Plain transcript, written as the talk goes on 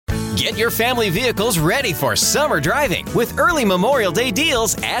Get your family vehicles ready for summer driving with early Memorial Day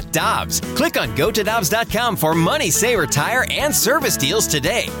deals at Dobbs. Click on GoToDobbs.com for money saver tire and service deals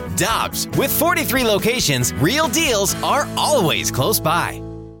today. Dobbs, with 43 locations, real deals are always close by.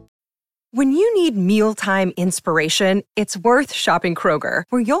 When you need mealtime inspiration, it's worth shopping Kroger,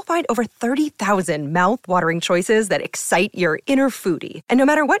 where you'll find over 30,000 mouth-watering choices that excite your inner foodie. And no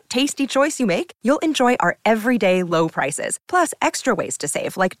matter what tasty choice you make, you'll enjoy our everyday low prices, plus extra ways to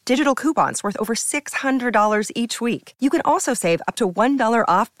save, like digital coupons worth over $600 each week. You can also save up to $1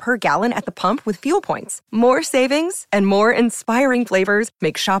 off per gallon at the pump with fuel points. More savings and more inspiring flavors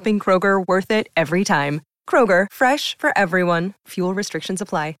make shopping Kroger worth it every time. Kroger, fresh for everyone. Fuel restrictions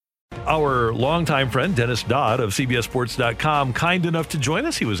apply. Our longtime friend, Dennis Dodd of CBSSports.com, kind enough to join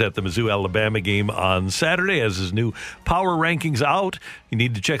us. He was at the Mizzou-Alabama game on Saturday as his new power rankings out. You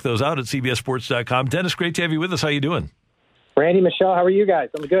need to check those out at CBSSports.com. Dennis, great to have you with us. How you doing? Randy, Michelle, how are you guys?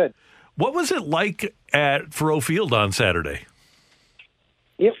 I'm good. What was it like at Faurot Field on Saturday?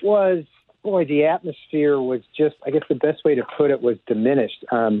 It was, the atmosphere was just, I guess the best way to put it was diminished.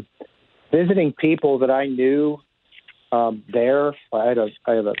 Visiting people that I knew there, I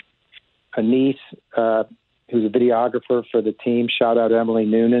have a niece who's a videographer for the team. Shout out Emily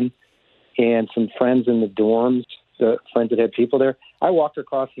Noonan, and some friends in the dorms, the friends that had people there. I walked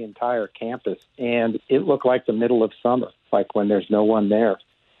across the entire campus, and it looked like the middle of summer, like when there's no one there.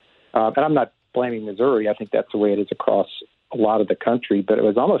 And I'm not blaming Missouri. I think that's the way it is across a lot of the country, but it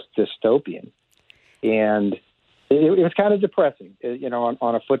was almost dystopian. And it was kind of depressing,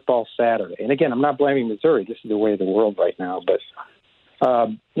 on a football Saturday. And again, I'm not blaming Missouri. This is the way of the world right now. But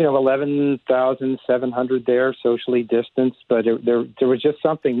 11,700 there, socially distanced, but there was just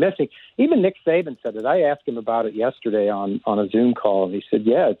something missing. Even Nick Saban said it. I asked him about it yesterday on a Zoom call, and he said,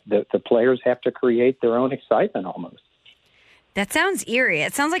 the players have to create their own excitement almost. That sounds eerie.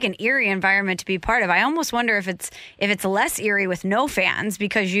 It sounds like an eerie environment to be part of. I almost wonder if it's less eerie with no fans,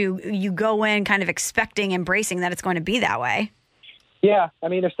 because you go in kind of expecting, embracing that it's going to be that way. Yeah, I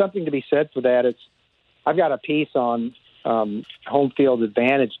mean, there's something to be said for that. I've got a piece on home field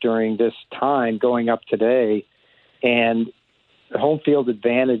advantage during this time going up today, and the home field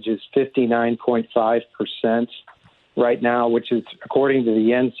advantage is 59.5% right now, which is, according to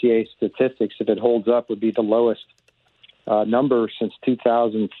the NCAA statistics, if it holds up, would be the lowest number since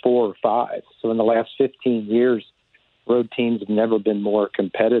 2004 or 5. So in the last 15 years, road teams have never been more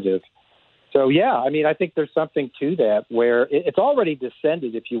competitive. So, yeah, I mean, I think there's something to that where it's already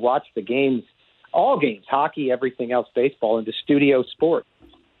descended, if you watch the games, all games, hockey, everything else, baseball, into studio sport,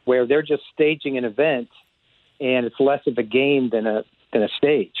 where they're just staging an event and it's less of a game than a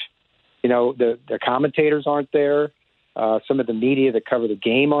stage. The commentators aren't there. Some of the media that cover the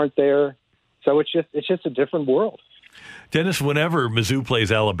game aren't there. So it's just a different world. Dennis, whenever Mizzou plays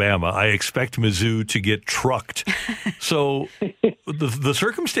Alabama, I expect Mizzou to get trucked. So the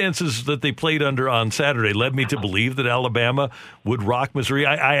circumstances that they played under on Saturday led me to believe that Alabama would rock Missouri.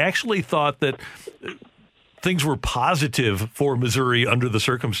 I actually thought that things were positive for Missouri under the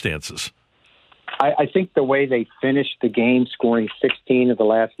circumstances. I think the way they finished the game, scoring 16 of the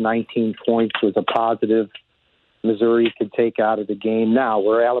last 19 points, was a positive Missouri could take out of the game. Now,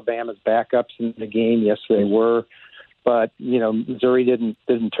 were Alabama's backups in the game? Yes, they were. But, Missouri didn't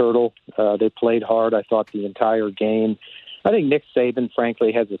turtle. They played hard, I thought, the entire game. I think Nick Saban,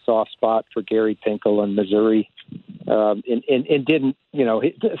 frankly, has a soft spot for Gary Pinkel and Missouri. And didn't,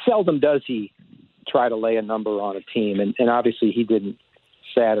 seldom does he try to lay a number on a team. And obviously he didn't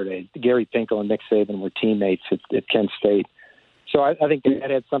Saturday. Gary Pinkel and Nick Saban were teammates at Kent State. So I think that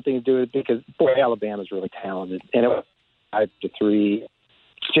had something to do with it because, boy, Alabama's really talented. And it was 5-3.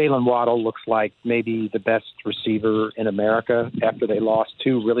 Jalen Waddle looks like maybe the best receiver in America after they lost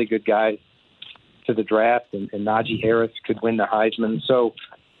two really good guys to the draft, and Najee Harris could win the Heisman. So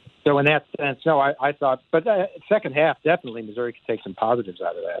in that sense, no, I thought, but second half, definitely Missouri could take some positives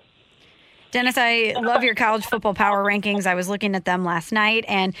out of that. Dennis, I love your college football power rankings. I was looking at them last night,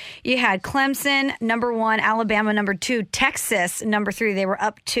 and you had Clemson, number 1, Alabama, number 2, Texas, number 3. They were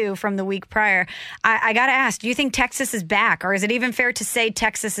up 2 from the week prior. I got to ask, do you think Texas is back, or is it even fair to say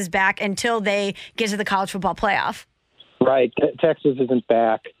Texas is back until they get to the college football playoff? Right. Texas isn't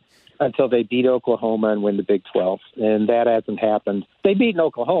back until they beat Oklahoma and win the Big 12, and that hasn't happened. They beat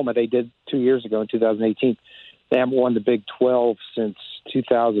Oklahoma. They did 2 years ago in 2018. They haven't won the Big 12 since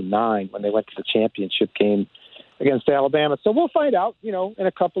 2009 when they went to the championship game against Alabama. So we'll find out, in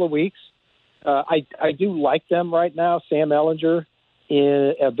a couple of weeks. I do like them right now. Sam Ehlinger,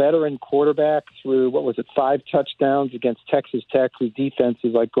 a veteran quarterback, threw, 5 touchdowns against Texas Tech, whose defense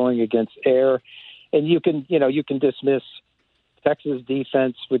is like going against air. And you can dismiss Texas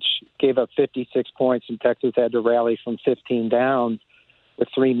defense, which gave up 56 points, and Texas had to rally from 15 down with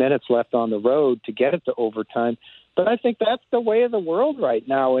 3 minutes left on the road to get it to overtime. But I think that's the way of the world right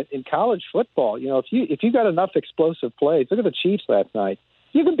now in college football. You know, if you got enough explosive plays, look at the Chiefs last night.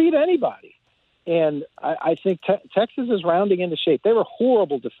 You can beat anybody. And I think Texas is rounding into shape. They were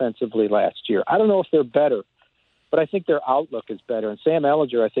horrible defensively last year. I don't know if they're better, but I think their outlook is better. And Sam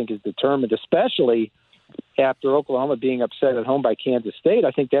Ehlinger, I think, is determined, especially after Oklahoma being upset at home by Kansas State.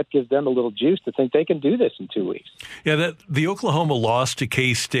 I think that gives them a little juice to think they can do this in 2 weeks. Yeah, the Oklahoma loss to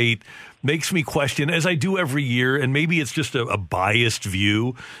K-State makes me question, as I do every year, and maybe it's just a biased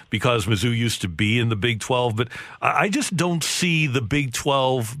view because Mizzou used to be in the Big 12, but I just don't see the Big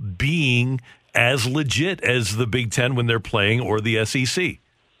 12 being as legit as the Big 10 when they're playing, or the SEC.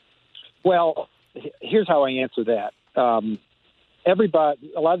 Well, here's how I answer that.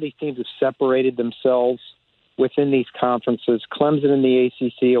 A lot of these teams have separated themselves within these conferences. Clemson in the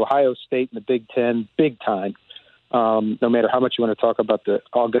ACC, Ohio State in the Big Ten, big time. No matter how much you want to talk about the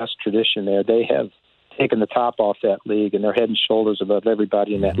august tradition there, they have taken the top off that league, and they're head and shoulders above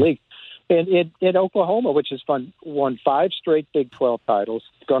everybody in that league. And in Oklahoma, which is fun, won 5 straight Big 12 titles,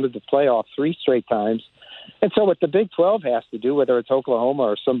 gone to the playoff 3 straight times. And so what the Big 12 has to do, whether it's Oklahoma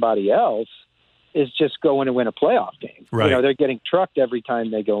or somebody else, is just go in and win a playoff game. Right. You know, they're getting trucked every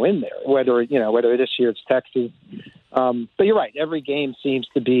time they go in there, whether this year it's Texas. But you're right. Every game seems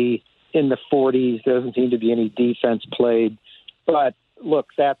to be in the 40s. There doesn't seem to be any defense played. But look,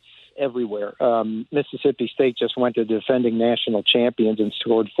 that's everywhere. Mississippi State just went to defending national champions and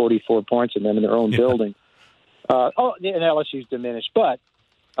scored 44 points in them in their own building. And LSU's diminished. But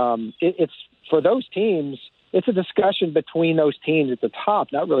it's for those teams, it's a discussion between those teams at the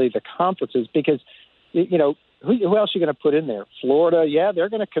top, not really the conferences, because, you know, who else are you going to put in there? Florida, yeah, they're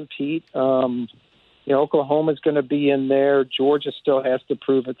going to compete. Oklahoma's going to be in there. Georgia still has to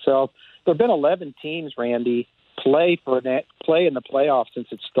prove itself. There have been 11 teams, Randy, play in the playoffs since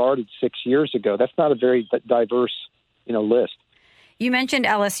it started 6 years ago. That's not a very diverse, list. You mentioned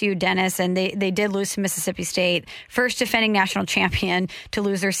LSU, Dennis, and they did lose to Mississippi State, first defending national champion to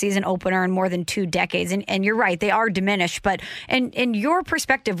lose their season opener in more than 2 decades. And you're right, they are diminished. But in your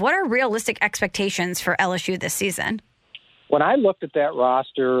perspective, what are realistic expectations for LSU this season? When I looked at that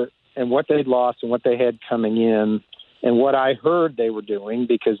roster and what they'd lost and what they had coming in and what I heard they were doing,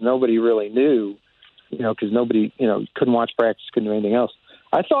 because nobody really knew, because nobody, couldn't watch practice, couldn't do anything else.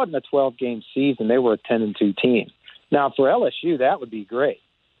 I thought in a 12-game season they were a 10-2 team. Now, for LSU, that would be great.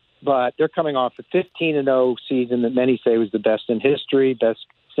 But they're coming off a 15-0 season that many say was the best in history, best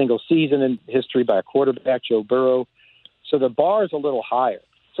single season in history by a quarterback, Joe Burrow. So the bar is a little higher.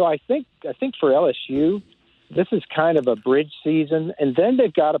 So I think for LSU, this is kind of a bridge season. And then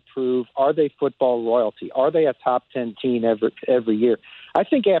they've got to prove, are they football royalty? Are they a top 10 team every year? I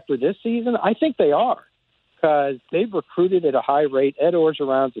think after this season, I think they are. Because they've recruited at a high rate. Ed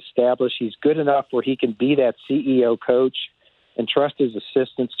Orgeron's established he's good enough where he can be that CEO coach and trust his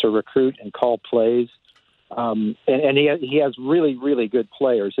assistants to recruit and call plays. And he has really, really good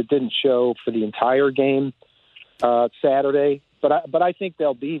players. It didn't show for the entire game Saturday, but I think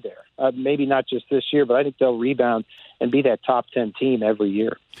they'll be there. Maybe not just this year, but I think they'll rebound and be that top 10 team every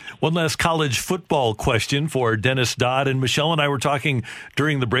year. One last college football question for Dennis Dodd. And Michelle and I were talking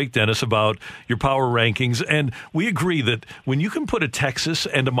during the break, Dennis, about your power rankings. And we agree that when you can put a Texas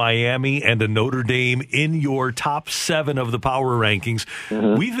and a Miami and a Notre Dame in your top 7 of the power rankings,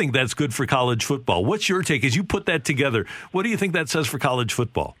 we think that's good for college football. What's your take as you put that together? What do you think that says for college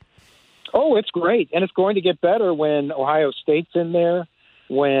football? Oh, it's great. And it's going to get better when Ohio State's in there,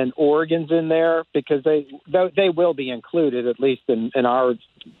 when Oregon's in there, because they will be included, at least in our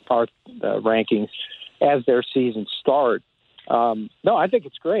rankings, as their seasons start. No, I think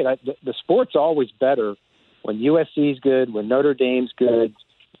it's great. The sport's always better when USC's good, when Notre Dame's good,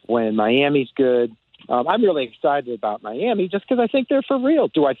 when Miami's good. I'm really excited about Miami just because I think they're for real.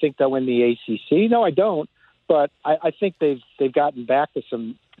 Do I think they'll win the ACC? No, I don't. But I think they've gotten back to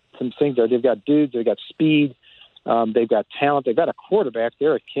some things there. They've got dudes, they've got speed, they've got talent, they've got a quarterback.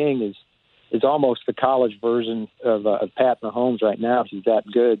 Derek King is almost the college version of Pat Mahomes right now. He's that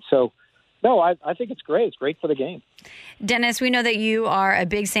good. So, no, I think it's great. It's great for the game. Dennis, we know that you are a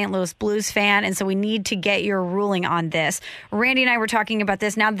big St. Louis Blues fan, and so we need to get your ruling on this. Randy and I were talking about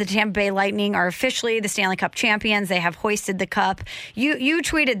this. Now that the Tampa Bay Lightning are officially the Stanley Cup champions, they have hoisted the cup. You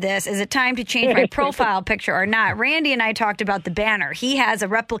tweeted this. Is it time to change my profile picture or not? Randy and I talked about the banner. He has a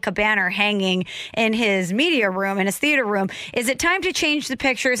replica banner hanging in his media room, in his theater room. Is it time to change the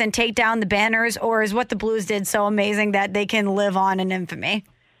pictures and take down the banners, or is what the Blues did so amazing that they can live on in infamy?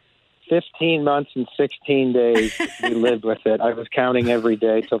 15 months and 16 days we lived with it. I was counting every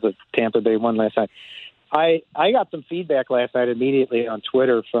day till the Tampa Bay won last night. I got some feedback last night immediately on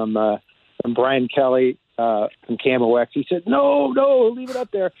Twitter from Brian Kelly from KMOX. He said, no, leave it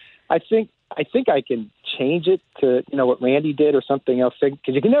up there. I think I can change it to, what Randy did or something else,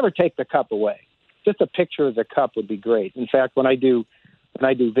 because you can never take the cup away. Just a picture of the cup would be great. In fact, when I do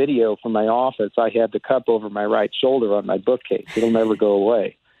video from my office, I have the cup over my right shoulder on my bookcase. It'll never go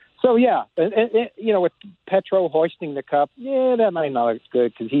away. So, yeah, and with Petro hoisting the cup, that might not look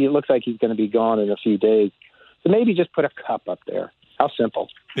good because he looks like he's going to be gone in a few days. So maybe just put a cup up there. How simple.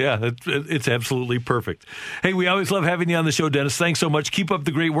 Yeah, it's absolutely perfect. Hey, we always love having you on the show, Dennis. Thanks so much. Keep up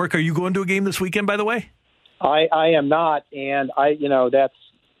the great work. Are you going to a game this weekend, by the way? I am not, and I don't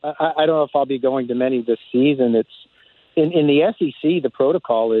know if I'll be going to many this season. It's in the SEC. The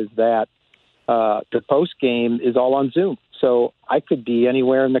protocol is that the post game is all on Zoom. So I could be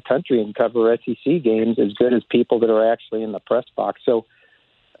anywhere in the country and cover SEC games as good as people that are actually in the press box. So,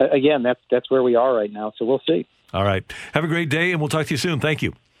 again, that's where we are right now. So we'll see. All right. Have a great day, and we'll talk to you soon. Thank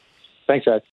you. Thanks, guys.